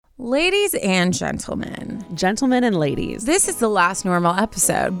Ladies and gentlemen. Gentlemen and ladies. This is the last normal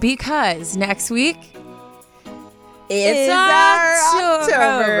episode because next week it's our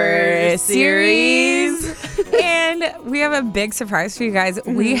October series. And we have a big surprise for you guys.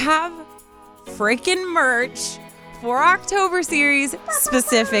 We have freaking merch for October series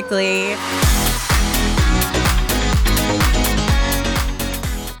specifically.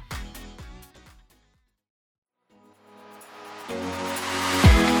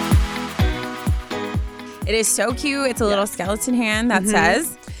 It is so cute. It's a little skeleton hand that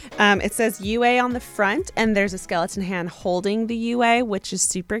says... It says UA on the front, and there's a skeleton hand holding the UA, which is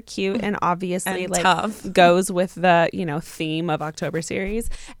super cute and obviously and tough. Goes with the theme of October series.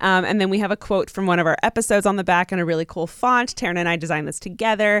 And then we have a quote from one of our episodes on the back and a really cool font. Taryn and I designed this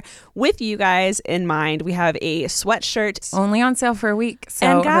together with you guys in mind. We have a sweatshirt only on sale for a week. So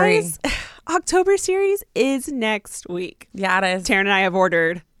and guys, hurry. October series is next week. Yeah, it is. Taryn and I have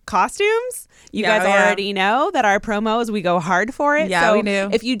ordered costumes. You guys already know that our promos, we go hard for it. Yeah, so we do.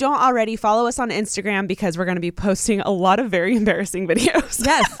 If you don't already, follow us on Instagram because we're going to be posting a lot of very embarrassing videos.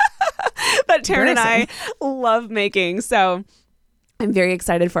 Yes. That Taryn and I love making. So I'm very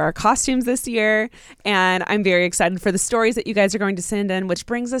excited for our costumes this year. And I'm very excited for the stories that you guys are going to send in, which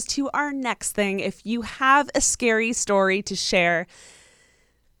brings us to our next thing. If you have a scary story to share,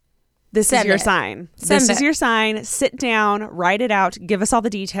 this is your sign. This is your sign. Sit down, write it out, give us all the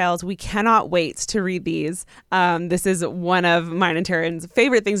details. We cannot wait to read these. This is one of mine and Taryn's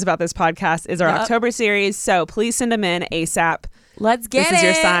favorite things about this podcast is our October series. So please send them in ASAP. Let's get it. This is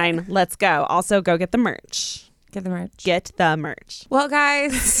your sign. Let's go. Also, go get the merch. Get the merch. Get the merch. Well,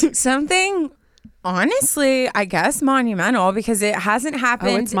 guys, something honestly, I guess monumental because it hasn't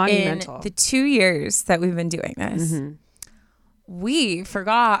happened in the 2 years that we've been doing this. Mm-hmm. We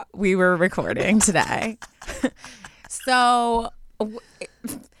forgot we were recording today. So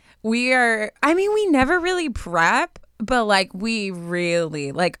we never really prep, but we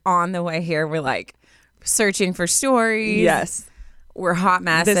really on the way here, we're searching for stories. Yes. We're hot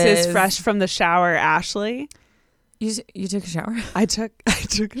messes. This is fresh from the shower, Ashley. You took a shower? I took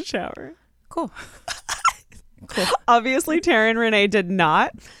a shower. Cool. Obviously, Taryn Renee did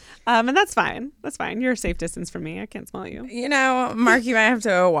not. And that's fine. That's fine. You're a safe distance from me. I can't smell you. Mark, you might have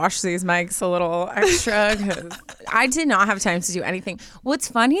to wash these mics a little extra because I did not have time to do anything. What's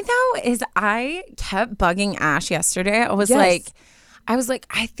funny, though, is I kept bugging Ash yesterday. I was like,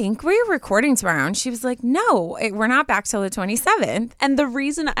 I think we're recording tomorrow. And she was like, no, we're not back till the 27th. And the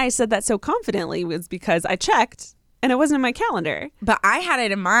reason I said that so confidently was because I checked and it wasn't in my calendar. But I had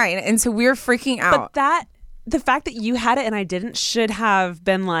it in mine. And so we were freaking out. But the fact that you had it and I didn't should have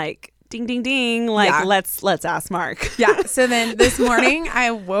been ding, ding, ding. Let's ask Mark. Yeah. So then this morning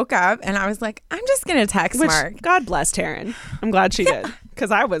I woke up and I was like, I'm just going to text Mark. God bless Taryn. I'm glad she did because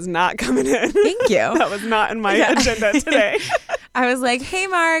I was not coming in. Thank you. That was not in my agenda today. I was like, hey,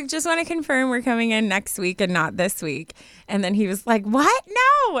 Mark, just want to confirm we're coming in next week and not this week. And then he was like, what?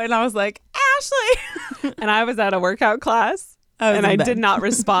 No. And I was like, Ashley. And I was at a workout class. And I did not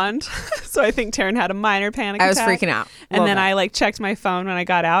respond. So I think Taryn had a minor panic attack. I was freaking out. And then I checked my phone when I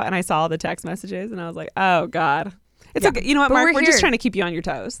got out and I saw all the text messages and I was like, oh God. It's okay. You know what, Mark? We're just trying to keep you on your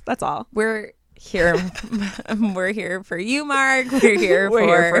toes. That's all. We're here. We're here for you, Mark. We're here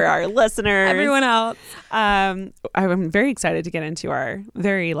for our listeners. Everyone else. I'm very excited to get into our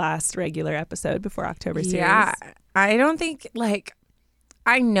very last regular episode before October series. Yeah. I don't think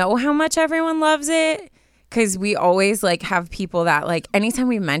I know how much everyone loves it. Because we always have people that anytime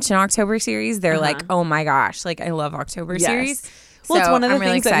we mention October series, they're like, oh my gosh, I love October series. Well, so it's one of the I'm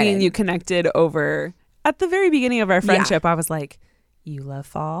things really that me and you connected over at the very beginning of our friendship. I was like, you love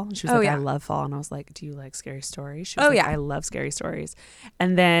fall? And she was I love fall. And I was like, do you like scary stories? She was I love scary stories.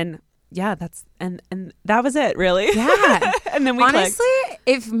 And then, that's and that was it, really. Yeah. And then we honestly, clicked.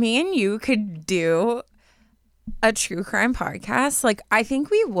 If me and you could do a true crime podcast, I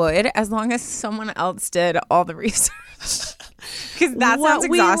think we would, as long as someone else did all the research. Because that sounds exhausting.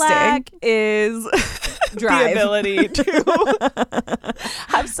 What we lack is the ability to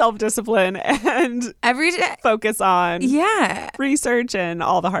have self-discipline and every day focus on research and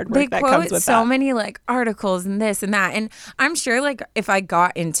all the hard work that comes with that. So many articles and this and that, and I'm sure if I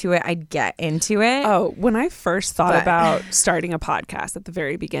got into it, I'd get into it. Oh, when I first thought about starting a podcast at the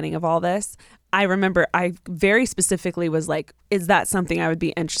very beginning of all this, I remember I very specifically was like, is that something I would be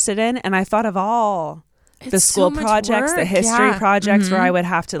interested in? And I thought of all the school projects, the history projects where I would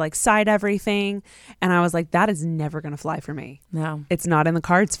have to cite everything. And I was like, that is never going to fly for me. No. It's not in the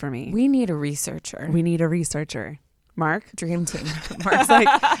cards for me. We need a researcher. Mark? Dream team. Mark's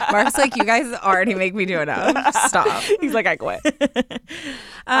like, you guys already make me do enough. Stop. He's like, I quit. Do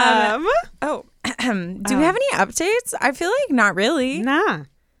we have any updates? I feel like not really. Nah.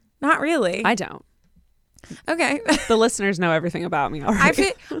 Not really. I don't. Okay. The listeners know everything about me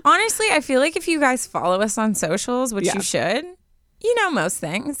already. Honestly, I feel like if you guys follow us on socials, which you should, you know most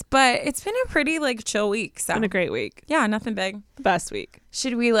things, but it's been a pretty like chill week. So. It's been a great week. Yeah, nothing big. The best week.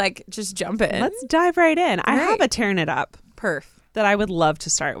 Should we like just jump in? Let's dive right in. I have a tearing it up. Perf. That I would love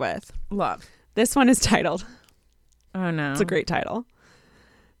to start with. Love. This one is titled. Oh no. It's a great title.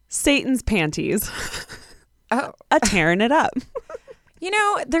 Satan's Panties. Oh. A tearing it up. You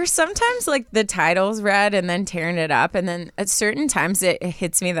know, there's sometimes like the title's read and then tearing it up. And then at certain times it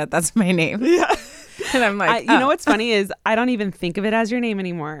hits me that that's my name. Yeah. And I'm like, you know what's funny is I don't even think of it as your name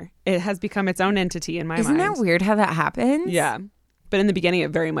anymore. It has become its own entity in my mind. Isn't that weird how that happens? Yeah. But in the beginning, it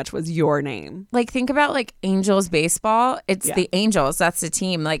very much was your name. Like, think about like Angels baseball. It's the Angels. That's the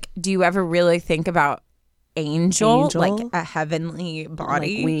team. Like, do you ever really think about angel? Like a heavenly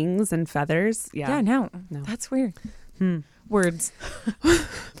body? Like wings and feathers? Yeah. Yeah, no. That's weird. Words.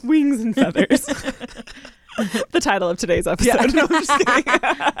 Wings and feathers. The title of today's episode. Yeah. No, I'm just kidding.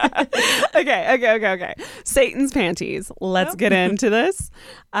 Okay. Satan's Panties. Let's get into this.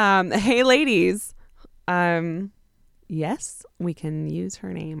 Hey, ladies. Yes, we can use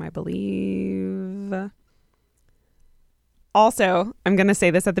her name, I believe. Also, I'm going to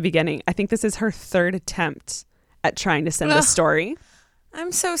say this at the beginning. I think this is her third attempt at trying to send this story.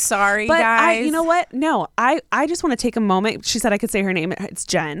 I'm so sorry, but guys. You know what? No, I just want to take a moment. She said I could say her name. It's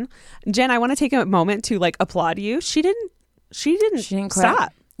Jen. Jen, I want to take a moment to like applaud you. She didn't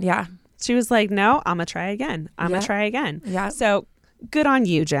stop. Yeah. She was like, no, I'm going to try again. I'm going to try again. Yeah. So good on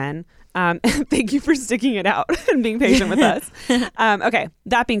you, Jen. Thank you for sticking it out and being patient with us. Okay.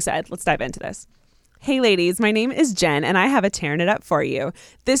 That being said, let's dive into this. Hey ladies, my name is Jen and I have a tearing it up for you.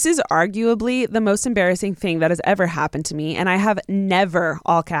 This is arguably the most embarrassing thing that has ever happened to me, and I have never,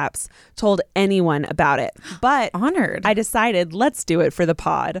 all caps, told anyone about it. But honored. I decided let's do it for the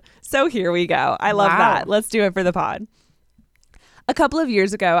pod. So here we go. I love that. Let's do it for the pod. A couple of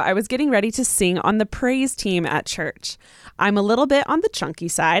years ago, I was getting ready to sing on the praise team at church. I'm a little bit on the chunky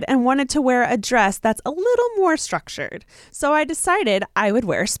side and wanted to wear a dress that's a little more structured. So I decided I would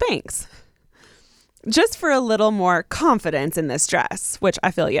wear Spanx. Just for a little more confidence in this dress, which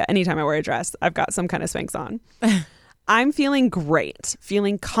I feel, anytime I wear a dress, I've got some kind of Spanx on. I'm feeling great,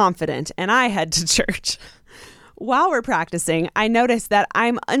 feeling confident, and I head to church. While we're practicing, I notice that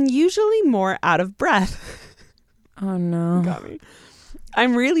I'm unusually more out of breath. Oh, no. Got me.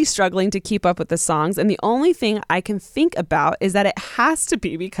 I'm really struggling to keep up with the songs, and the only thing I can think about is that it has to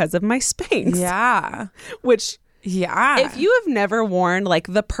be because of my Spanx. Yeah. Which... Yeah. If you have never worn like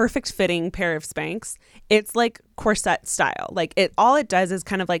the perfect fitting pair of Spanx, it's like corset style. Like all it does is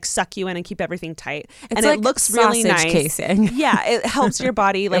kind of like suck you in and keep everything tight. It's and like it looks really nice. Casing. Yeah. It helps your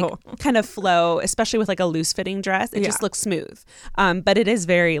body like kind of flow, especially with like a loose fitting dress. It just looks smooth. But it is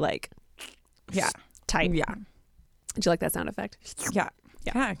very like tight. Yeah. Did you like that sound effect? Yeah.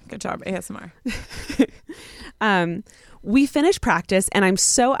 Good job. ASMR. We finish practice and I'm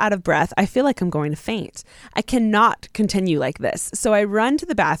so out of breath, I feel like I'm going to faint. I cannot continue like this. So I run to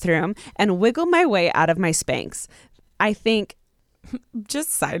the bathroom and wiggle my way out of my Spanx. I think,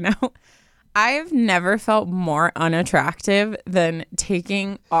 just side note, I have never felt more unattractive than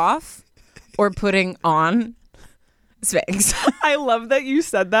taking off or putting on Spanx. I love that you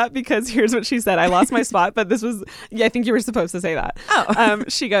said that because here's what she said. I lost my spot, but this was, I think you were supposed to say that. Oh.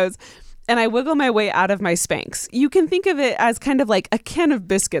 She goes, and I wiggle my way out of my Spanx. You can think of it as kind of like a can of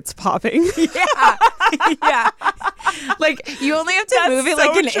biscuits popping. Yeah. Yeah. Like you only have to move it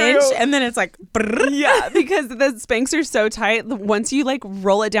like an inch and then it's like, brrr. Yeah, because the Spanx are so tight. Once you like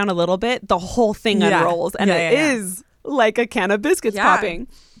roll it down a little bit, the whole thing unrolls and it is like a can of biscuits popping.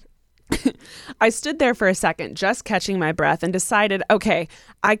 I stood there for a second, just catching my breath and decided, okay,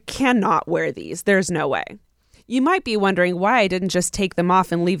 I cannot wear these. There's no way. You might be wondering why I didn't just take them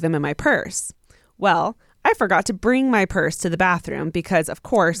off and leave them in my purse. Well, I forgot to bring my purse to the bathroom because, of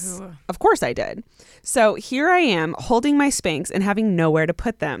course I did. So here I am holding my Spanx and having nowhere to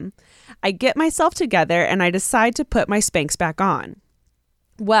put them. I get myself together and I decide to put my Spanx back on.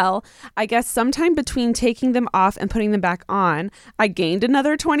 Well, I guess sometime between taking them off and putting them back on, I gained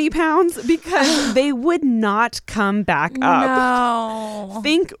another 20 pounds because they would not come back up. No.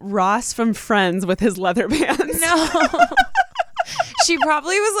 Think Ross from Friends with his leather bands. No. She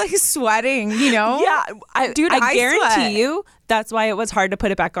probably was like sweating, you know? Yeah. I guarantee you that's why it was hard to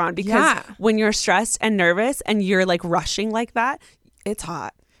put it back on because when you're stressed and nervous and you're like rushing like that, it's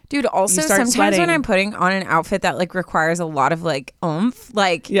hot. Dude, also sometimes when I'm putting on an outfit that like requires a lot of like oomph,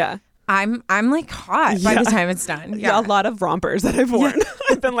 like I'm like hot by the time it's done. Yeah, a lot of rompers that I've worn.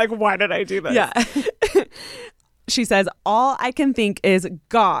 I've been like, why did I do this? Yeah. She says, all I can think is,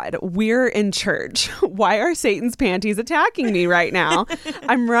 God, we're in church. Why are Satan's panties attacking me right now?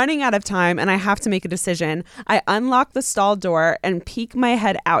 I'm running out of time and I have to make a decision. I unlock the stall door and peek my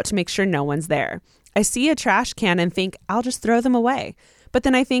head out to make sure no one's there. I see a trash can and think I'll just throw them away. But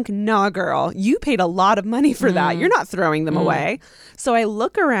then I think, nah, girl, you paid a lot of money for that. You're not throwing them away. So I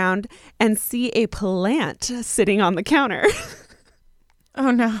look around and see a plant sitting on the counter.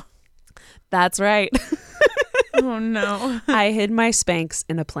 Oh, no. That's right. Oh, no. I hid my Spanx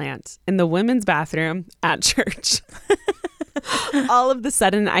in a plant in the women's bathroom at church. All of a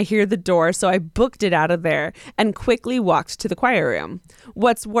sudden, I hear the door, so I booked it out of there and quickly walked to the choir room.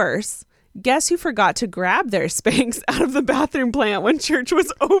 What's worse, guess who forgot to grab their Spanx out of the bathroom plant when church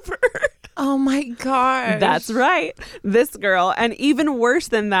was over? Oh my God. That's right. This girl. And even worse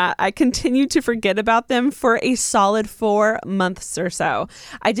than that, I continued to forget about them for a solid 4 months or so.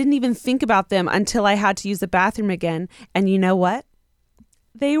 I didn't even think about them until I had to use the bathroom again. And you know what?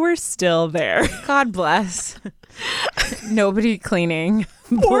 They were still there. God bless. Nobody cleaning.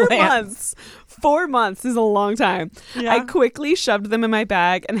 4 months. 4 months is a long time. Yeah. I quickly shoved them in my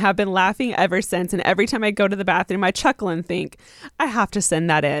bag and have been laughing ever since. And every time I go to the bathroom, I chuckle and think, I have to send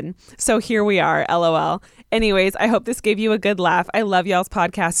that in. So here we are, LOL. Anyways, I hope this gave you a good laugh. I love y'all's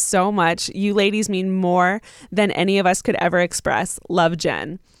podcast so much. You ladies mean more than any of us could ever express. Love,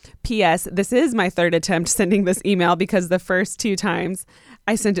 Jen. P.S. This is my 3rd attempt sending this email because the first 2 times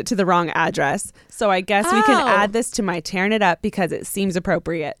I sent it to the wrong address. So I guess we can add this to my tearing it up because it seems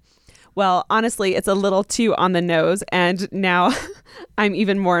appropriate. Well, honestly, it's a little too on the nose, and now I'm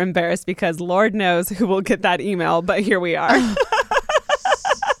even more embarrassed because Lord knows who will get that email, but here we are.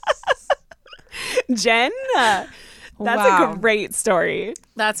 Jen, that's a great story.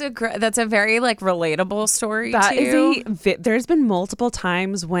 That's a very like relatable story. That too. There's been multiple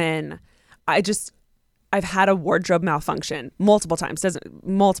times when I've had a wardrobe malfunction multiple times,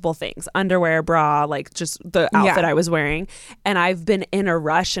 multiple things, underwear, bra, like just the outfit I was wearing. And I've been in a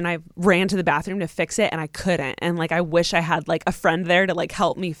rush and I ran to the bathroom to fix it and I couldn't. And like, I wish I had like a friend there to like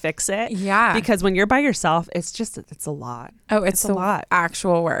help me fix it. Yeah. Because when you're by yourself, it's a lot. Oh, it's a lot.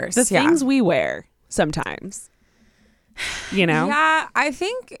 Actual worst. The things we wear sometimes, you know? Yeah, I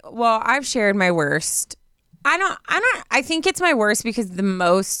think, well, I've shared my worst. I think it's my worst because the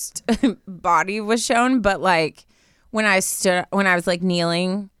most body was shown, but like when I was like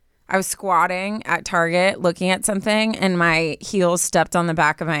kneeling, I was squatting at Target looking at something and my heels stepped on the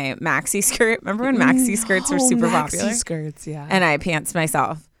back of my maxi skirt. Remember when maxi skirts were super popular? Maxi skirts, yeah. And I pantsed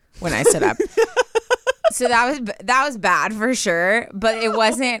myself when I stood up. So that was bad for sure, but it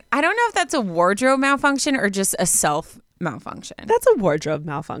wasn't, I don't know if that's a wardrobe malfunction or just a self malfunction. That's a wardrobe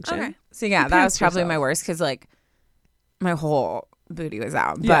malfunction. Okay. So yeah, that was probably my worst because like my whole booty was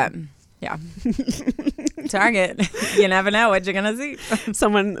out. Yeah. But yeah. Target. You never know what you're gonna see.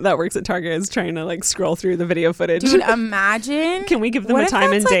 Someone that works at Target is trying to like scroll through the video footage. Dude, imagine. Can we give them a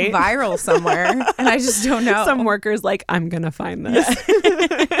time and date? Like viral somewhere and I just don't know. Some worker's like, I'm gonna find this.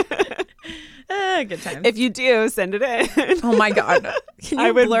 Good time. If you do, send it in. Oh my God.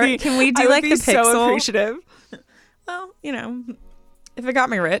 Can we do like the pixel? So appreciative. Well, you know, if it got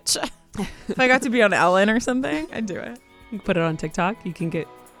me rich, if I got to be on Ellen or something, I'd do it. You can put it on TikTok. You can get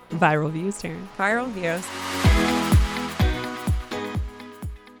viral views, Taryn. Viral views.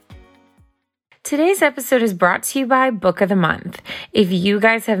 Today's episode is brought to you by Book of the Month. If you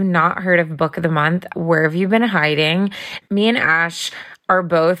guys have not heard of Book of the Month, where have you been hiding? Me and Ash are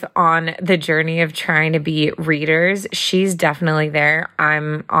both on the journey of trying to be readers. She's definitely there.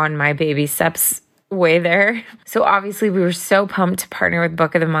 I'm on my baby steps way there. So obviously we were so pumped to partner with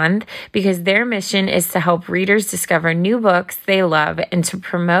Book of the Month because their mission is to help readers discover new books they love and to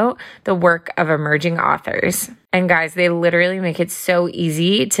promote the work of emerging authors. And guys, they literally make it so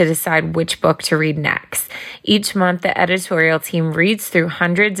easy to decide which book to read next. Each month, the editorial team reads through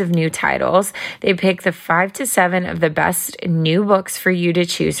hundreds of new titles. They pick the 5 to 7 of the best new books for you to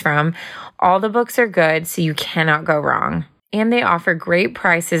choose from. All the books are good, so you cannot go wrong. And they offer great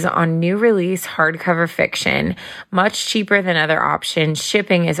prices on new release hardcover fiction, much cheaper than other options.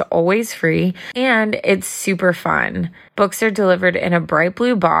 Shipping is always free, and it's super fun. Books are delivered in a bright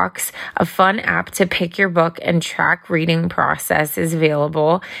blue box. A fun app to pick your book and track reading process is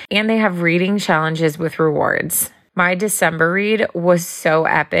available, and they have reading challenges with rewards. My December read was so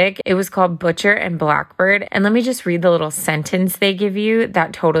epic. It was called Butcher and Blackbird. And let me just read the little sentence they give you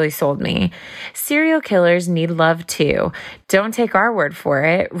that totally sold me. Serial killers need love too. Don't take our word for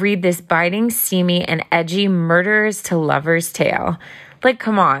it. Read this biting, steamy, and edgy murderers to lovers tale. Like,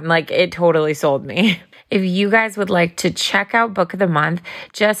 come on. Like, it totally sold me. If you guys would like to check out Book of the Month,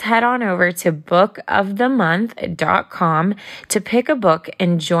 just head on over to bookofthemonth.com to pick a book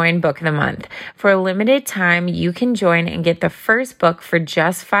and join Book of the Month. For a limited time, you can join and get the first book for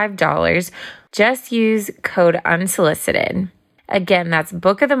just $5. Just use code UNSOLICITED. Again, that's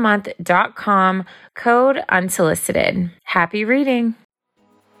bookofthemonth.com, code UNSOLICITED. Happy reading.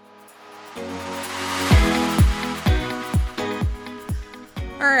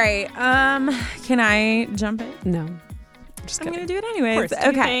 All right. Can I jump in? No. I'm going to do it anyways. Do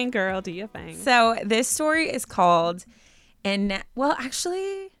your thing, girl. Do your thing. So this story is called, well,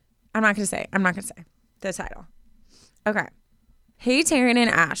 actually, I'm not going to say the title. Okay. Hey, Taryn and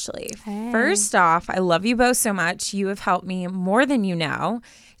Ashley. Hey. First off, I love you both so much. You have helped me more than you know.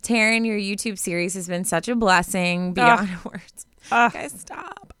 Taryn, your YouTube series has been such a blessing beyond words. Guys,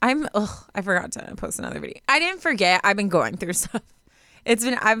 stop. I forgot to post another video. I didn't forget. I've been going through stuff.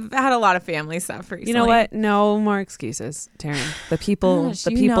 I've had a lot of family stuff recently. You know what? No more excuses, Taryn. The people,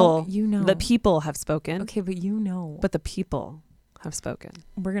 the people have spoken. Okay, but But the people have spoken.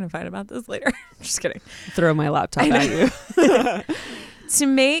 We're going to fight about this later. Just kidding. Throw my laptop at you. To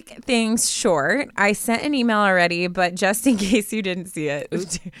make things short, I sent an email already, but just in case you didn't see it,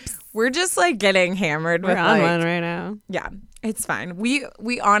 we're just like getting hammered. We're on one right now. Yeah, it's fine. We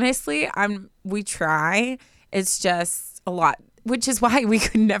honestly, we try. It's just a lot. Which is why we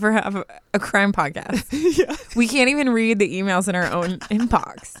could never have a crime podcast. Yeah. We can't even read the emails in our own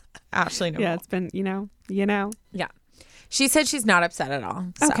inbox. Ashley, no. Yeah, it's been, you know. Yeah. She said she's not upset at all.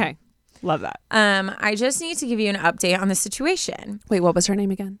 So. Okay. Love that. I just need to give you an update on the situation. Wait, what was her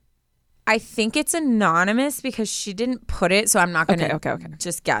name again? I think it's anonymous because she didn't put it, so I'm not going to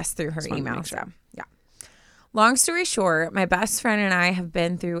just guess through her email. Sure. So, yeah. Long story short, my best friend and I have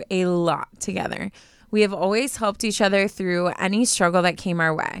been through a lot together. We have always helped each other through any struggle that came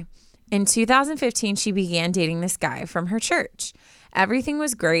our way. In 2015, she began dating this guy from her church. Everything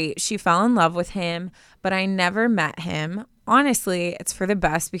was great. She fell in love with him, but I never met him. Honestly, it's for the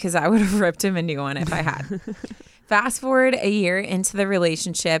best because I would have ripped him a new one if I had. Fast forward a year into the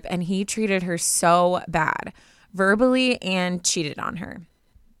relationship, and he treated her so bad, verbally, and cheated on her.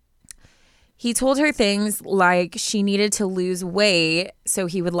 He told her things like she needed to lose weight so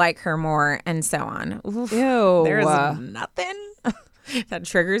he would like her more and so on. Oof, ew. There's nothing that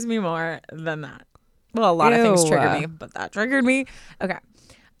triggers me more than that. Well, a lot of things trigger me, but that triggered me. Okay.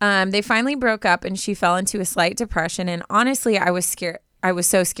 They finally broke up and she fell into a slight depression. And honestly, I was scared. I was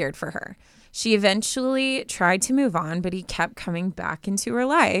so scared for her. She eventually tried to move on, but he kept coming back into her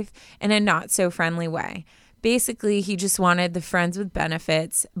life in a not so friendly way. Basically, he just wanted the friends with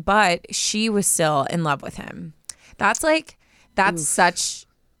benefits, but she was still in love with him. That's like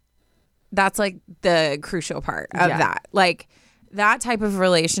the crucial part of that. Like, that type of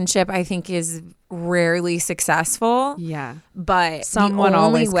relationship, I think, is rarely successful. Yeah. But someone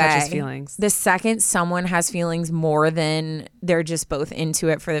always catches feelings. The second someone has feelings more than they're just both into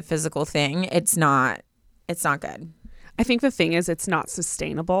it for the physical thing, it's not good. I think the thing is, it's not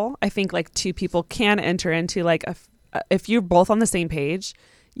sustainable. I think like two people can enter into like if you're both on the same page,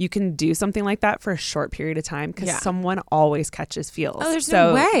 you can do something like that for a short period of time because someone always catches feels. Oh, there's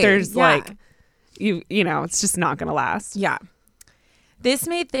no way. There's like, you know, it's just not going to last. Yeah. This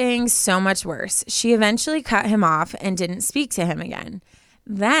made things so much worse. She eventually cut him off and didn't speak to him again.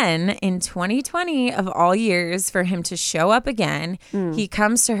 Then, in 2020, of all years, for him to show up again, he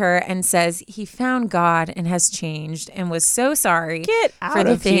comes to her and says he found God and has changed and was so sorry for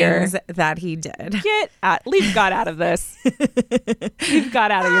the things that he did. Leave God out of this. Leave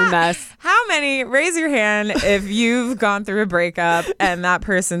God out of your mess. How many, raise your hand if you've gone through a breakup and that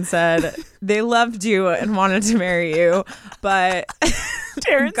person said they loved you and wanted to marry you, but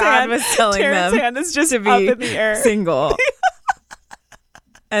God was telling them hand is just to be up in the air. Single.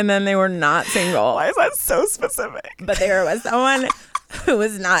 And then they were not single. Why is that so specific? But they were with someone who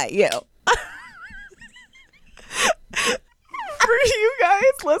was not you. For you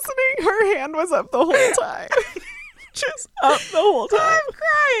guys listening, her hand was up the whole time. Just up the whole time. I'm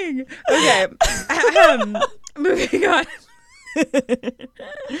crying. Okay. Moving on.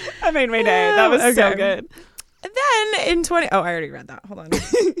 I made my day. That was so good. Then in I already read that. Hold on.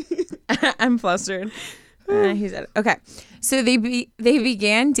 I'm flustered. He said, okay. So they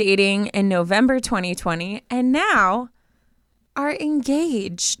began dating in November 2020 and now are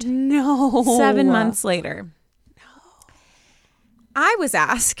engaged. No. 7 months later. No. I was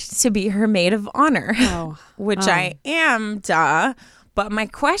asked to be her maid of honor, which I am, duh. But my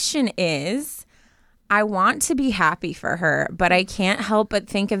question is, I want to be happy for her, but I can't help but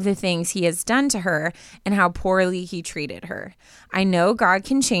think of the things he has done to her and how poorly he treated her. I know God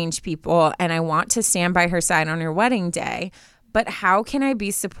can change people, and I want to stand by her side on her wedding day, but how can I be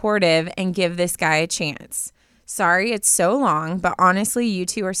supportive and give this guy a chance? Sorry, it's so long, but honestly, you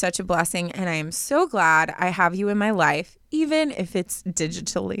two are such a blessing, and I am so glad I have you in my life, even if it's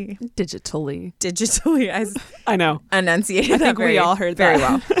digitally. I know. Enunciated. I think we all heard that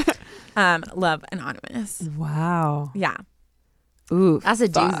very well. Love, Anonymous. Wow. Yeah. Ooh, that's a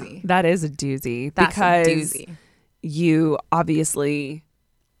doozy. That is a doozy. That's because a doozy. You obviously,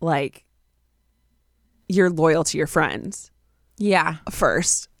 like, you're loyal to your friends. Yeah.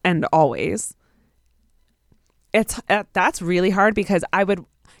 First and always. That's really hard because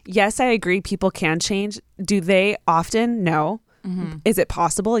yes, I agree people can change. Do they often? No. Mm-hmm. Is it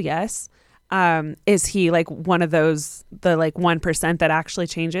possible? Yes. Is he like one of those, the like 1% that actually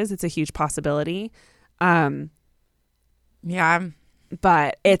changes? It's a huge possibility. Yeah.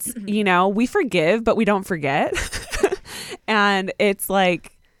 But it's, we forgive, but we don't forget. And it's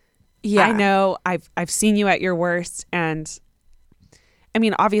like, yeah, I know I've seen you at your worst. And I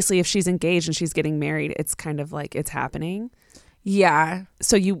mean, obviously, if she's engaged and she's getting married, it's kind of like it's happening. Yeah.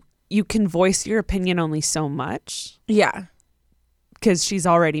 So you can voice your opinion only so much. Yeah. Because she's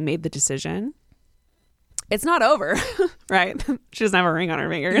already made the decision. It's not over, right? She doesn't have a ring on her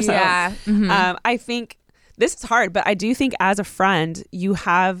finger. So, yeah. Mm-hmm. I think this is hard, but I do think as a friend, you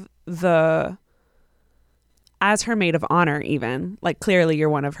have as her maid of honor, even, like clearly you're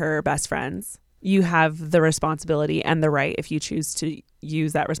one of her best friends. You have the responsibility and the right, if you choose to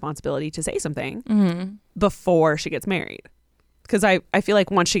use that responsibility, to say something before she gets married. Because I feel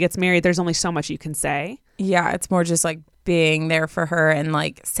like once she gets married, there's only so much you can say. Yeah, it's more just like being there for her and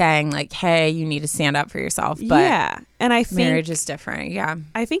like saying like, hey, you need to stand up for yourself. But yeah, and I think marriage is different. Yeah.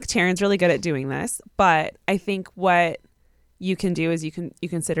 I think Taryn's really good at doing this, but I think what you can do is you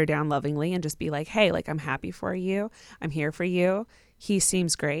can sit her down lovingly and just be like, hey, like, I'm happy for you. I'm here for you. He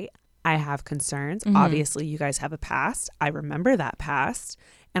seems great. I have concerns. Obviously, you guys have a past. I remember that past.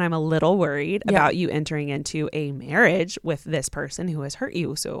 And I'm a little worried about you entering into a marriage with this person who has hurt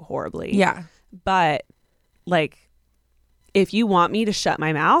you so horribly. Yeah. But like, if you want me to shut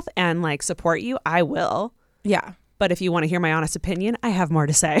my mouth and like support you, I will. Yeah. But if you want to hear my honest opinion, I have more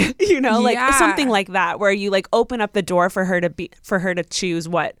to say. Like something like that, where you like open up the door for her to choose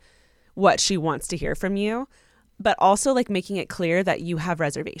what she wants to hear from you. But also like making it clear that you have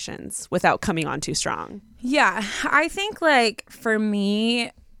reservations without coming on too strong. Yeah. I think like for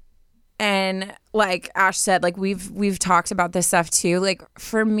me, and like Ash said, like we've talked about this stuff too. Like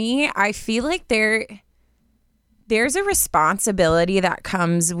for me, I feel like there's a responsibility that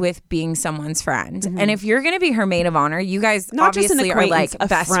comes with being someone's friend. Mm-hmm. And if you're going to be her maid of honor, you guys not obviously are like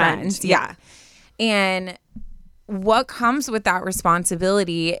best friends. Yeah. And what comes with that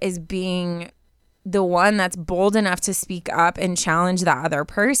responsibility is being the one that's bold enough to speak up and challenge that other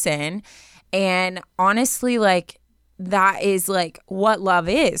person. And honestly, like, that is like what love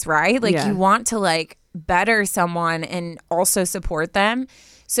is, right? Like you want to like better someone and also support them.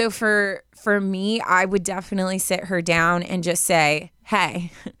 So for me, I would definitely sit her down and just say,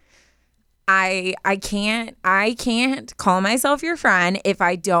 hey, I can't call myself your friend if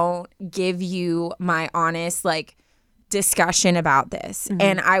I don't give you my honest like discussion about this. Mm-hmm.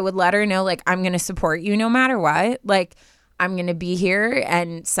 And I would let her know like I'm going to support you no matter what. Like I'm going to be here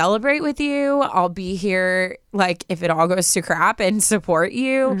and celebrate with you. I'll be here like if it all goes to crap and support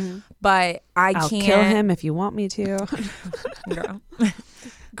you. Mm-hmm. But I'll kill him if you want me to. Girl.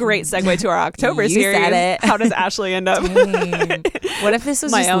 Great segue to our October series. Said it. How does Ashley end up? Dang. What if this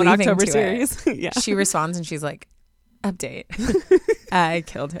was my just own leaving October to series? It? Yeah. She responds and she's like, update. I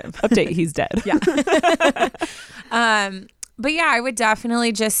killed him. Update, he's dead. Yeah. But yeah, I would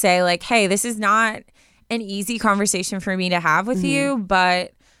definitely just say like, hey, this is not an easy conversation for me to have with you,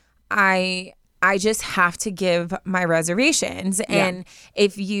 but I just have to give my reservations. And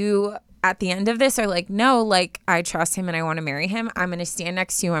if you at the end of this are like, no, like I trust him and I want to marry him, I'm going to stand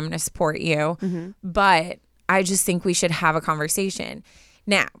next to you. I'm going to support you. Mm-hmm. But I just think we should have a conversation.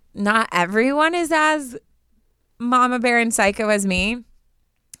 Now, not everyone is as mama bear and psycho as me,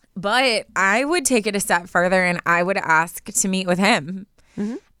 but I would take it a step further and I would ask to meet with him.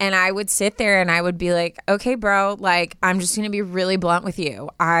 Mm-hmm. And I would sit there and I would be like, okay, bro, like I'm just going to be really blunt with you.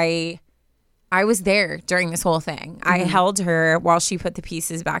 I was there during this whole thing. Mm-hmm. I held her while she put the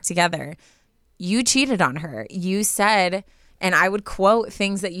pieces back together. You cheated on her. You said, and I would quote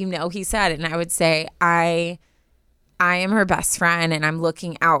things that he said, and I would say, I I am her best friend and I'm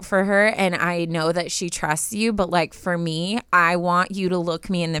looking out for her and I know that she trusts you. But like for me, I want you to look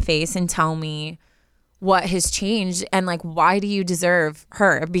me in the face and tell me what has changed and like, why do you deserve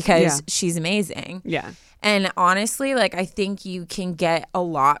her? Because she's amazing. Yeah. And honestly, like, I think you can get a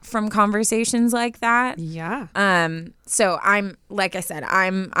lot from conversations like that. Yeah. So I'm, like I said,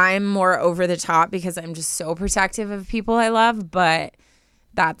 I'm more over the top because I'm just so protective of people I love, but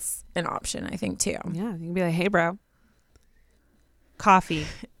that's an option, I think, too. Yeah. You can be like, hey, bro, coffee,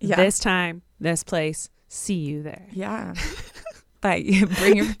 this time, this place, see you there. Yeah. But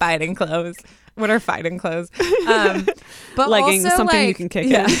bring your fighting clothes. What are fighting clothes? But leggings, also, something like, you can kick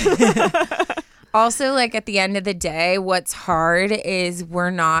in. Also, like at the end of the day, what's hard is we're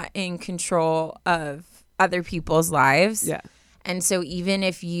not in control of other people's lives. Yeah. And so even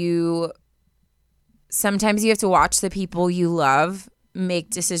if sometimes you have to watch the people you love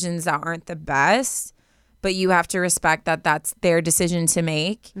make decisions that aren't the best, but you have to respect that that's their decision to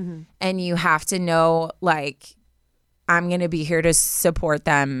make. Mm-hmm. And you have to know, like, I'm going to be here to support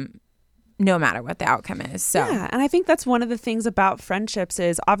them no matter what the outcome is. So yeah, and I think that's one of the things about friendships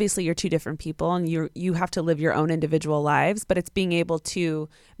is obviously you're two different people and you have to live your own individual lives, but it's being able to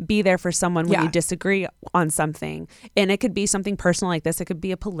be there for someone when you disagree on something. And it could be something personal like this. It could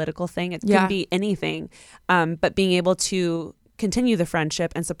be a political thing. It can be anything. But being able to continue the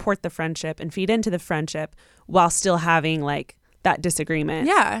friendship and support the friendship and feed into the friendship while still having like that disagreement.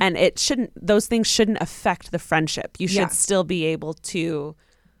 Yeah. And those things shouldn't affect the friendship. You should still be able to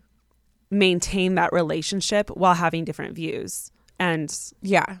maintain that relationship while having different views, and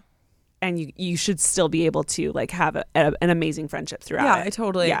you should still be able to like have an amazing friendship throughout it. I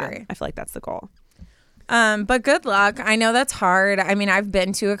totally agree. I feel like that's the goal. But good luck. I know that's hard. I mean, I've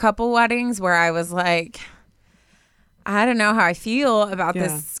been to a couple weddings where I was like, I don't know how I feel about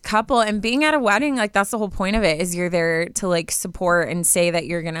this couple. And being at a wedding, like that's the whole point of it, is you're there to like support and say that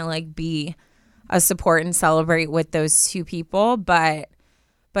you're gonna like be a support and celebrate with those two people, but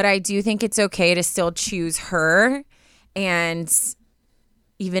I do think it's okay to still choose her. And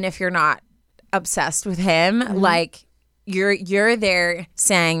even if you're not obsessed with him, like you're there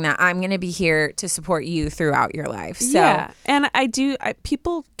saying that I'm going to be here to support you throughout your life. So yeah. And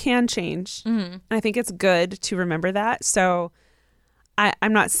people can change. Mm-hmm. And I think it's good to remember that. So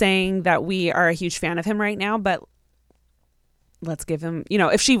I'm not saying that we are a huge fan of him right now, but let's give him,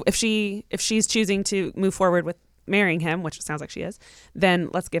 if she's choosing to move forward with marrying him, which it sounds like she is, then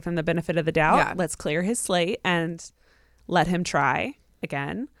let's give him the benefit of the doubt. Yeah. Let's clear his slate and let him try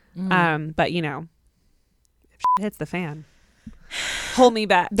again. But if shit hits the fan, hold me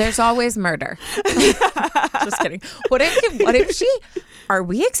back. There's always murder. Just kidding. What if are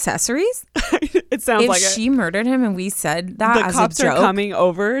we accessories? It sounds like if she murdered him and we said that the as cops a joke, are coming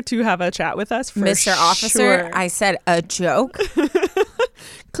over to have a chat with us, for Mr. Officer, sure. I said a joke.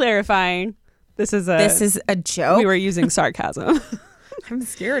 Clarifying. This is a joke. We were using sarcasm. I'm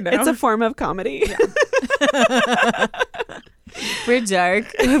scared now. It's a form of comedy. Yeah. We're dark.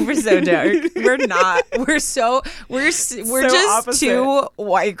 We're so dark. We're not. We're just opposite. Two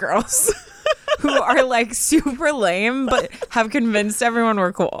white girls who are like super lame but have convinced everyone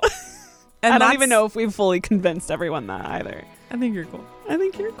we're cool. And I don't even know if we've fully convinced everyone that either. I think you're cool. I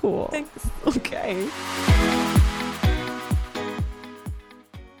think you're cool. Thanks. Okay.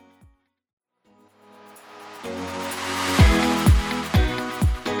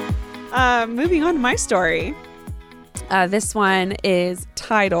 Moving on to my story. This one is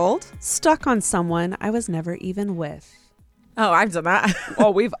titled "Stuck on Someone I Was Never Even With." Oh, I've done that. Oh,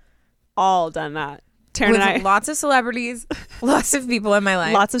 we've all done that. Taryn and I, lots of celebrities, lots of people in my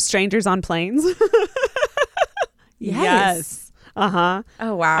life, lots of strangers on planes. Yes. Uh-huh.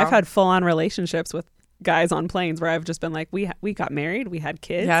 Oh, wow. I've had full-on relationships with guys on planes where I've just been like, we got married, we had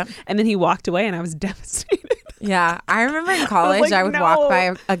kids, and then he walked away and I was devastated. Yeah. I remember in college I would walk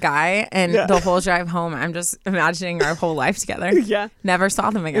by a guy and the whole drive home I'm just imagining our whole life together. Yeah. Never saw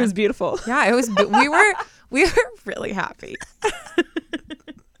them again. It was beautiful. Yeah, it was we were really happy.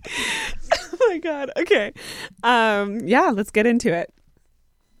 Oh my God. Okay. Let's get into it.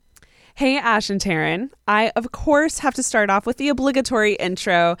 Hey, Ash and Taryn. I, of course, have to start off with the obligatory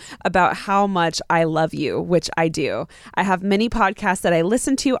intro about how much I love you, which I do. I have many podcasts that I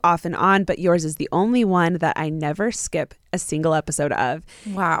listen to off and on, but yours is the only one that I never skip a single episode of.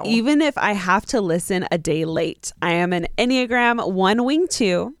 Wow. Even if I have to listen a day late. I am an Enneagram 1 Wing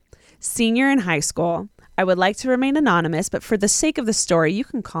 2, senior in high school. I would like to remain anonymous, but for the sake of the story, you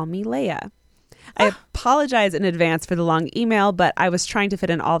can call me Leia. I apologize in advance for the long email, but I was trying to fit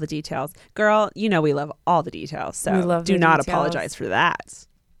in all the details. Girl, we love all the details, so do not apologize for that.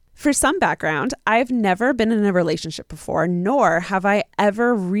 For some background, I've never been in a relationship before, nor have I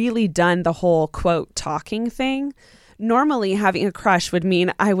ever really done the whole, quote, talking thing. Normally, having a crush would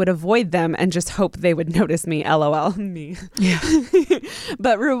mean I would avoid them and just hope they would notice me, LOL, me. Yeah.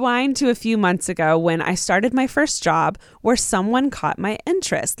 But rewind to a few months ago when I started my first job where someone caught my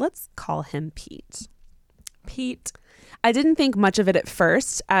interest. Let's call him Pete. Pete. I didn't think much of it at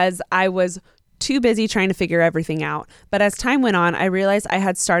first as I was too busy trying to figure everything out. But as time went on, I realized I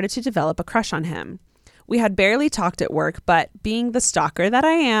had started to develop a crush on him. We had barely talked at work, but being the stalker that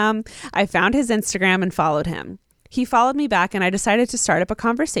I am, I found his Instagram and followed him. He followed me back and I decided to start up a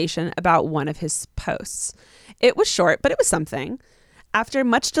conversation about one of his posts. It was short, but it was something. After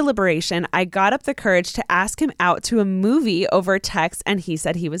much deliberation, I got up the courage to ask him out to a movie over text, and he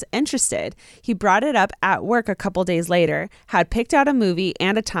said he was interested. He brought it up at work a couple days later, had picked out a movie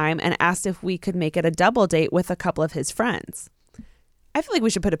and a time, and asked if we could make it a double date with a couple of his friends. I feel like we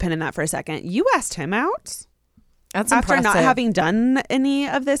should put a pin in that for a second. You asked him out? That's After impressive. not having done any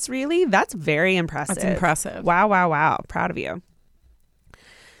of this, really? That's very impressive. That's impressive. Wow. Proud of you.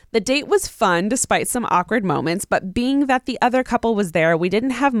 The date was fun despite some awkward moments, but being that the other couple was there, we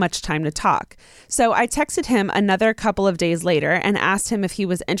didn't have much time to talk. So I texted him another couple of days later and asked him if he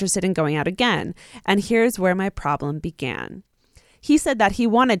was interested in going out again. And here's where my problem began. He said that he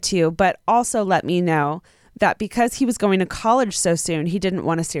wanted to, but also let me know that because he was going to college so soon, he didn't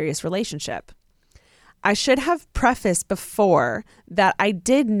want a serious relationship. I should have prefaced before that I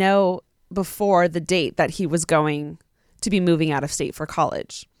did know before the date that he was going to be moving out of state for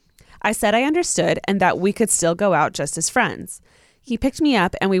college. I said I understood and that we could still go out just as friends. He picked me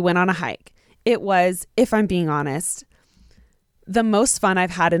up and we went on a hike. It was, if I'm being honest, the most fun I've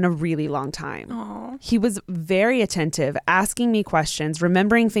had in a really long time. Aww. He was very attentive, asking me questions,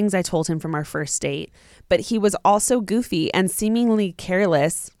 remembering things I told him from our first date, but he was also goofy and seemingly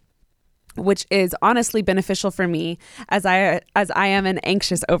careless, which is honestly beneficial for me as I am an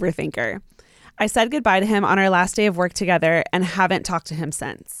anxious overthinker. I said goodbye to him on our last day of work together and haven't talked to him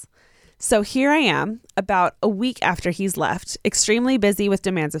since. So here I am, about a week after he's left, extremely busy with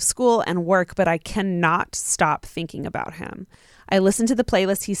demands of school and work, but I cannot stop thinking about him. I listen to the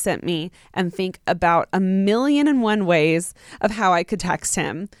playlist he sent me and think about 1,000,001 ways of how I could text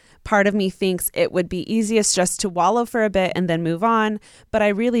him. Part of me thinks it would be easiest just to wallow for a bit and then move on, but I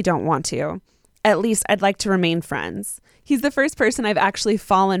really don't want to. At least I'd like to remain friends. He's the first person I've actually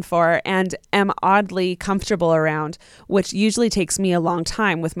fallen for and am oddly comfortable around, which usually takes me a long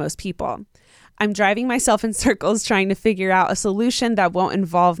time with most people. I'm driving myself in circles trying to figure out a solution that won't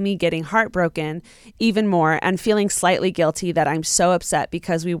involve me getting heartbroken even more and feeling slightly guilty that I'm so upset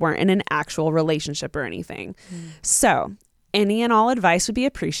because we weren't in an actual relationship or anything. So, any and all advice would be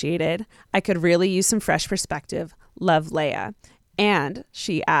appreciated. I could really use some fresh perspective. Love, Leia. And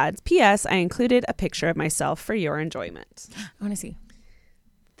she adds, P.S. I included a picture of myself for your enjoyment. I want to see.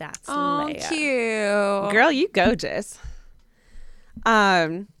 That's Leia. Cute. Girl, you gorgeous.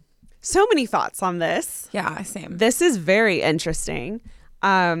 So many thoughts on this. Yeah, same. This is very interesting.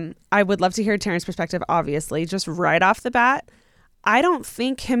 I would love to hear Taryn's perspective, obviously, just right off the bat. I don't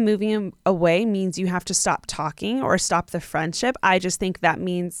think him moving him away means you have to stop talking or stop the friendship. I just think that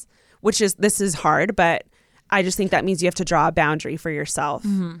means, this is hard, but I just think that means you have to draw a boundary for yourself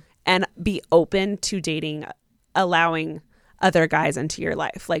and be open to dating, allowing other guys into your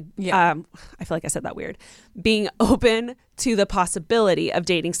life. Like, I feel like I said that weird. Being open to the possibility of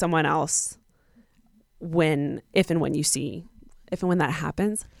dating someone else if and when that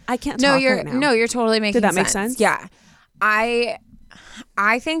happens. I can't talk right now. No, you're totally making sense. Did that make sense? Yeah.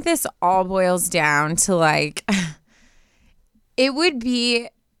 I think this all boils down to like, it would be,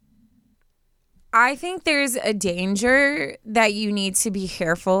 I think there's a danger that you need to be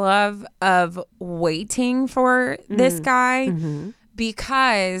careful of waiting for this guy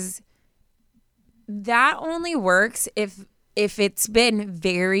because that only works if it's been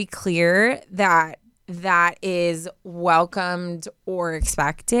very clear that is welcomed or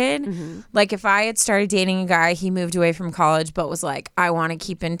expected. Like if I had started dating a guy, he moved away from college but was like, I want to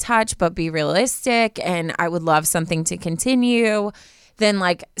keep in touch but be realistic and I would love something to continue, then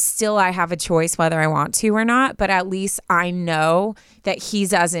like still I have a choice whether I want to or not, but at least I know that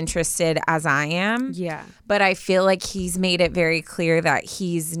he's as interested as I am. Yeah. But I feel like he's made it very clear that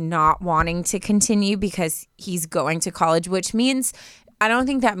he's not wanting to continue because he's going to college, which means, I don't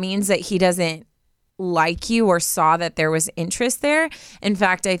think that means that he doesn't like you or saw that there was interest there. In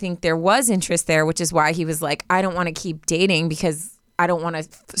fact, I think there was interest there, which is why he was like, I don't want to keep dating because I don't want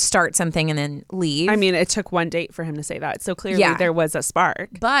to start something and then leave. I mean, it took one date for him to say that. So clearly there was a spark.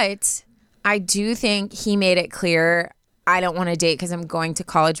 But I do think he made it clear I don't want to date because I'm going to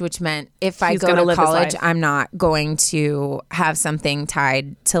college, which meant if I go to college, I'm not going to have something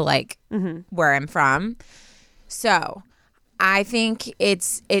tied to like where I'm from. So I think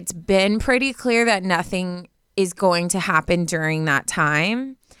it's been pretty clear that nothing is going to happen during that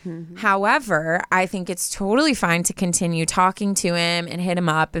time. However, I think it's totally fine to continue talking to him and hit him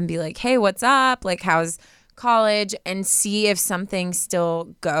up and be like, hey, what's up? Like, how's college? And see if something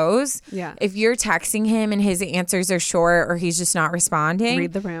still goes. Yeah. If you're texting him and his answers are short or he's just not responding,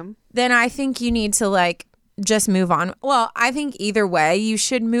 read the room. Then I think you need to like just move on. Well, I think either way, you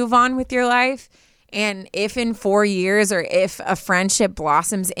should move on with your life. And if in 4 years or if a friendship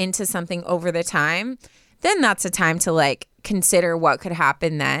blossoms into something over the time, then that's a time to like consider what could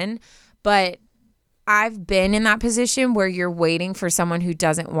happen then. But I've been in that position where you're waiting for someone who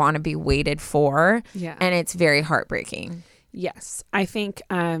doesn't want to be waited for. Yeah. And it's very heartbreaking. Yes. I think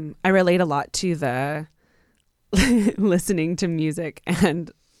I relate a lot to the listening to music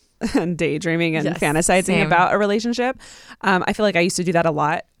and daydreaming and fantasizing about a relationship. I feel like I used to do that a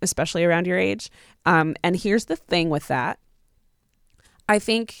lot, especially around your age. And here's the thing with that. I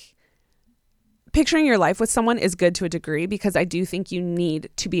think picturing your life with someone is good to a degree because I do think you need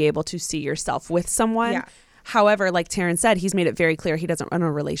to be able to see yourself with someone. Yeah. However, like Taryn said, he's made it very clear he doesn't run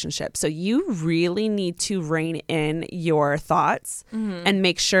a relationship. So you really need to rein in your thoughts and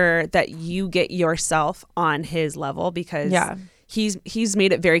make sure that you get yourself on his level because he's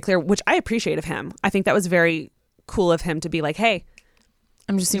made it very clear, which I appreciate of him. I think that was very cool of him to be like, hey,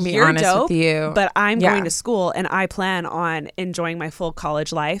 I'm just going to be honest with you. But I'm going to school and I plan on enjoying my full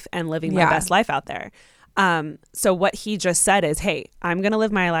college life and living my best life out there. So what he just said is, hey, I'm going to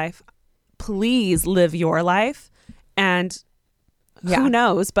live my life. Please live your life. And who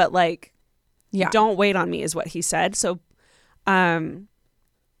knows, but like, don't wait on me is what he said. So I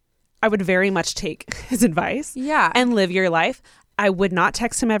would very much take his advice and live your life. I would not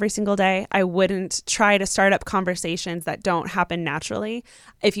text him every single day. I wouldn't try to start up conversations that don't happen naturally.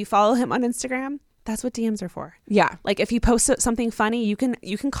 If you follow him on Instagram, that's what DMs are for. Yeah. Like if he posts something funny, you can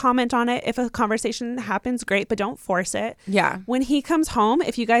comment on it. If a conversation happens, great, but don't force it. Yeah. When he comes home,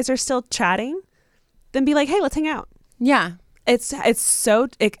 if you guys are still chatting, then be like, hey, let's hang out. Yeah. It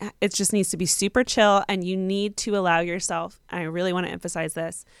just needs to be super chill and you need to allow yourself, and I really want to emphasize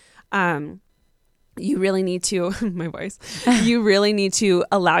this, you really need to, you really need to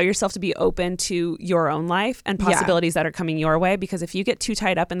allow yourself to be open to your own life and possibilities that are coming your way. Because if you get too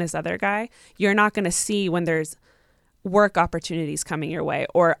tied up in this other guy, you're not going to see when there's work opportunities coming your way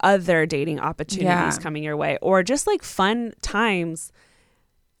or other dating opportunities coming your way or just like fun times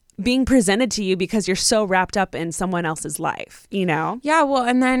being presented to you because you're so wrapped up in someone else's life, you know? Yeah. Well,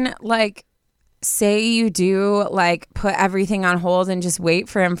 and then like, say you do like put everything on hold and just wait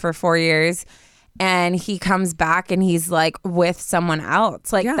for him for 4 years. And he comes back and he's like with someone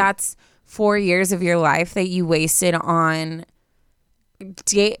else. Like that's 4 years of your life that you wasted on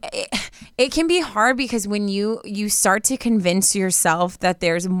date. It can be hard because when you start to convince yourself that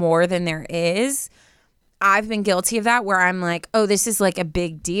there's more than there is. I've been guilty of that where I'm like, oh, this is like a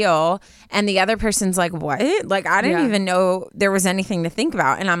big deal. And the other person's like, what? Like, I didn't even know there was anything to think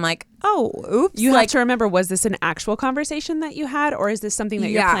about. And I'm like, oh, oops. You have to remember, was this an actual conversation that you had? Or is this something that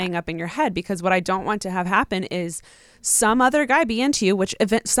you're playing up in your head? Because what I don't want to have happen is some other guy be into you, which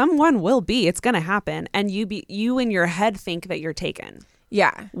someone will be. It's going to happen. And you in your head think that you're taken.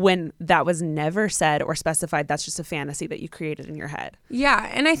 Yeah. When that was never said or specified, that's just a fantasy that you created in your head.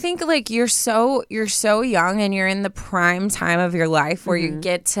 Yeah. And I think like you're so young and you're in the prime time of your life where you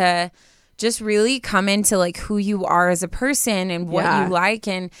get to just really come into like who you are as a person and what you like.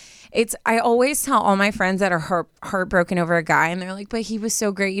 And I always tell all my friends that are heartbroken over a guy and they're like, but he was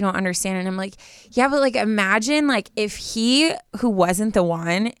so great, you don't understand. And I'm like, yeah, but like imagine like if he who wasn't the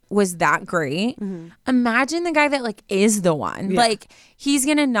one was that great, imagine the guy that like is the one. Like he's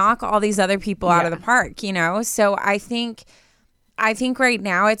gonna knock all these other people out of the park, you know? So I think right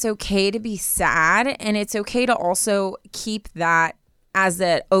now it's okay to be sad and it's okay to also keep that as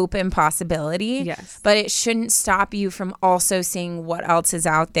an open possibility. Yes. But it shouldn't stop you from also seeing what else is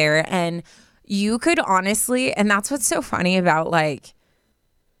out there. And you could honestly, and that's what's so funny about like,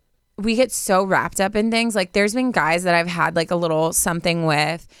 we get so wrapped up in things. Like there's been guys that I've had like a little something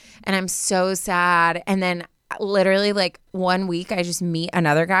with and I'm so sad. And then literally like 1 week I just meet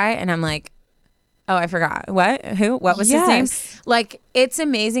another guy and I'm like, oh, I forgot. What? Who? What was his name? Like, it's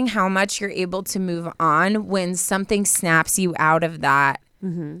amazing how much you're able to move on when something snaps you out of that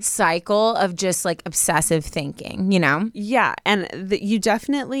cycle of just like obsessive thinking, you know? Yeah. And you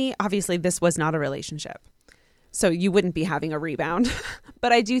definitely, obviously, this was not a relationship. So you wouldn't be having a rebound.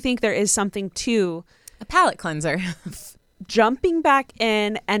 But I do think there is something to A palate cleanser. Jumping back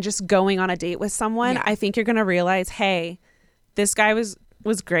in and just going on a date with someone, I think you're going to realize, hey, this guy was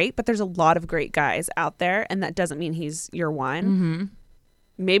great, but there's a lot of great guys out there, and that doesn't mean he's your one. Mm-hmm.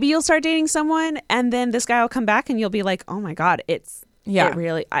 Maybe you'll start dating someone, and then this guy will come back, and you'll be like, oh my God, it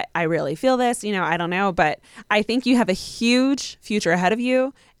really, I really feel this, I don't know. But I think you have a huge future ahead of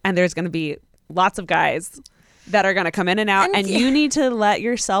you, and there's going to be lots of guys that are going to come in and out, and you need to let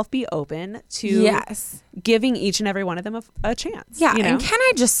yourself be open to giving each and every one of them a chance. Yeah, and can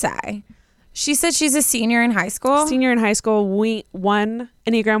I just say, she said she's a senior in high school. Senior in high school, one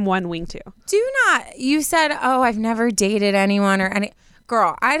Enneagram 1, wing 2. You said, oh, I've never dated anyone or any.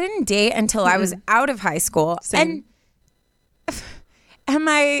 Girl, I didn't date until I was out of high school. Same. And am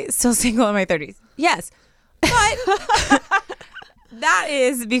I still single in my 30s? Yes. But that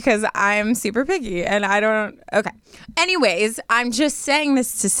is because I'm super picky and I don't. Okay. Anyways, I'm just saying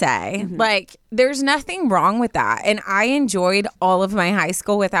this to say, like, there's nothing wrong with that. And I enjoyed all of my high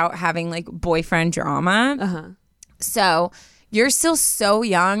school without having like boyfriend drama. So you're still so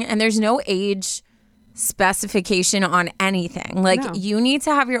young and there's no age specification on anything. Like, you need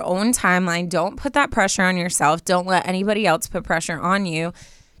to have your own timeline. Don't put that pressure on yourself. Don't let anybody else put pressure on you.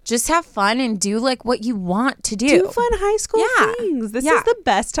 Just have fun and do like what you want to do. Do fun high school things. This is the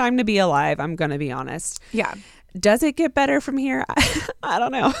best time to be alive. I'm going to be honest. Yeah. Does it get better from here? I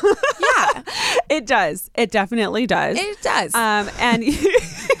don't know. Yeah. It does. It definitely does. It does. And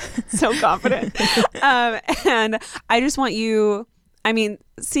so confident. And I just want you,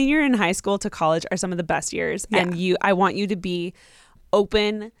 senior in high school to college are some of the best years. Yeah. And I want you to be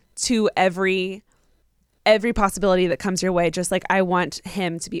open to every possibility that comes your way, just like I want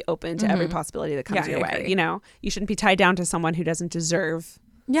him to be open to every possibility that comes your way. You shouldn't be tied down to someone who doesn't deserve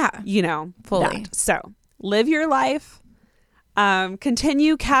fully. That. So live your life,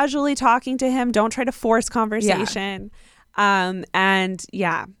 continue casually talking to him, don't try to force conversation, and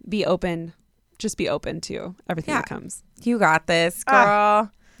be open. Just be open to everything that comes. You got this,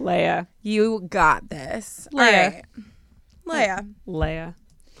 girl. Leia, you got this. Leia. All right. Leia.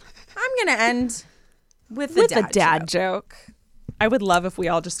 I'm gonna end with a dad joke. I would love if we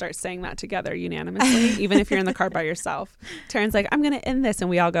all just start saying that together unanimously, even if you're in the car by yourself. Taryn's like, I'm going to end this. And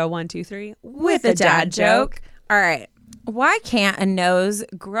we all go 1, 2, 3 with a dad joke. All right. Why can't a nose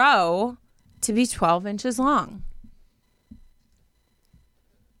grow to be 12 inches long?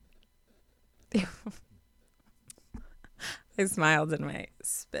 I smiled and my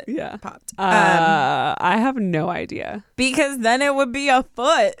spit popped. I have no idea. Because then it would be a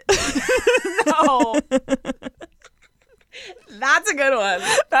foot. No. That's a good one.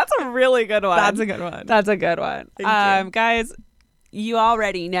 That's a really good one. That's a good one. That's a good one. Guys, you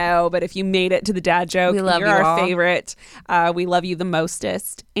already know, but if you made it to the dad joke, you're our favorite. We love you the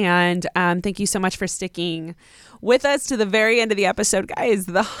mostest. And thank you so much for sticking with us to the very end of the episode. Guys,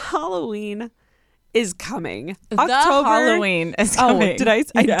 the Halloween is coming. Halloween is coming. Oh, did I?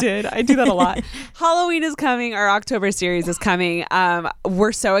 I did. I do that a lot. Halloween is coming. Our October series is coming.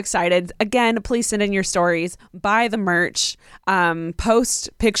 We're so excited. Again, please send in your stories. Buy the merch. Post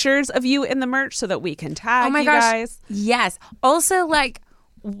pictures of you in the merch so that we can tag you guys. Yes. Also, like,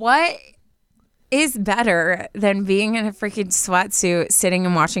 what is better than being in a freaking sweatsuit sitting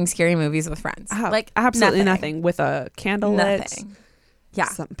and watching scary movies with friends? Like, absolutely nothing. With a candle lit. Yeah.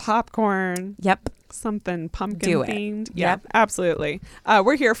 Some popcorn. Yep. Something pumpkin themed. Yeah, absolutely.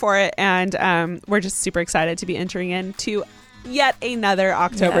 We're here for it. And we're just super excited to be entering into yet another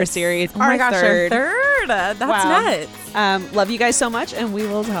October series. Oh my gosh, our third. That's nuts. Love you guys so much. And we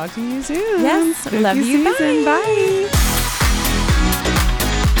will talk to you soon. Yes. Love you. Bye.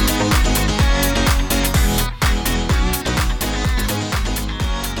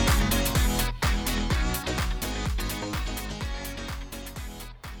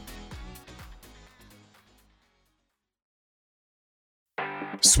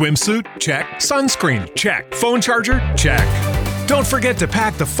 Swimsuit? Check. Sunscreen? Check. Phone charger? Check. Don't forget to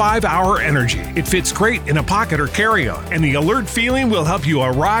pack the 5-Hour Energy. It fits great in a pocket or carry-on, and the alert feeling will help you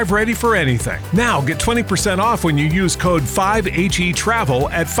arrive ready for anything. Now get 20% off when you use code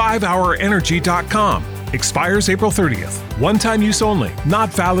 5HETRAVEL at 5hourenergy.com. Expires April 30th. One-time use only.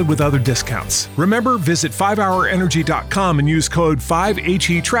 Not valid with other discounts. Remember, visit 5hourenergy.com and use code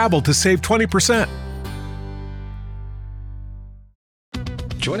 5HETRAVEL to save 20%.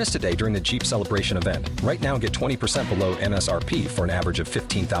 Join us today during the Jeep Celebration event. Right now, get 20% below MSRP for an average of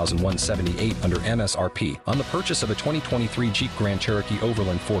 $15,178 under MSRP on the purchase of a 2023 Jeep Grand Cherokee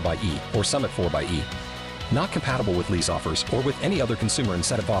Overland 4xE or Summit 4xE. Not compatible with lease offers or with any other consumer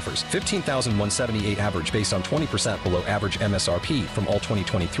incentive offers. $15,178 average based on 20% below average MSRP from all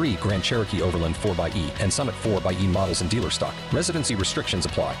 2023 Grand Cherokee Overland 4xE and Summit 4xE models in dealer stock. Residency restrictions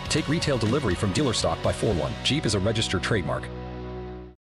apply. Take retail delivery from dealer stock by 4/1. Jeep is a registered trademark.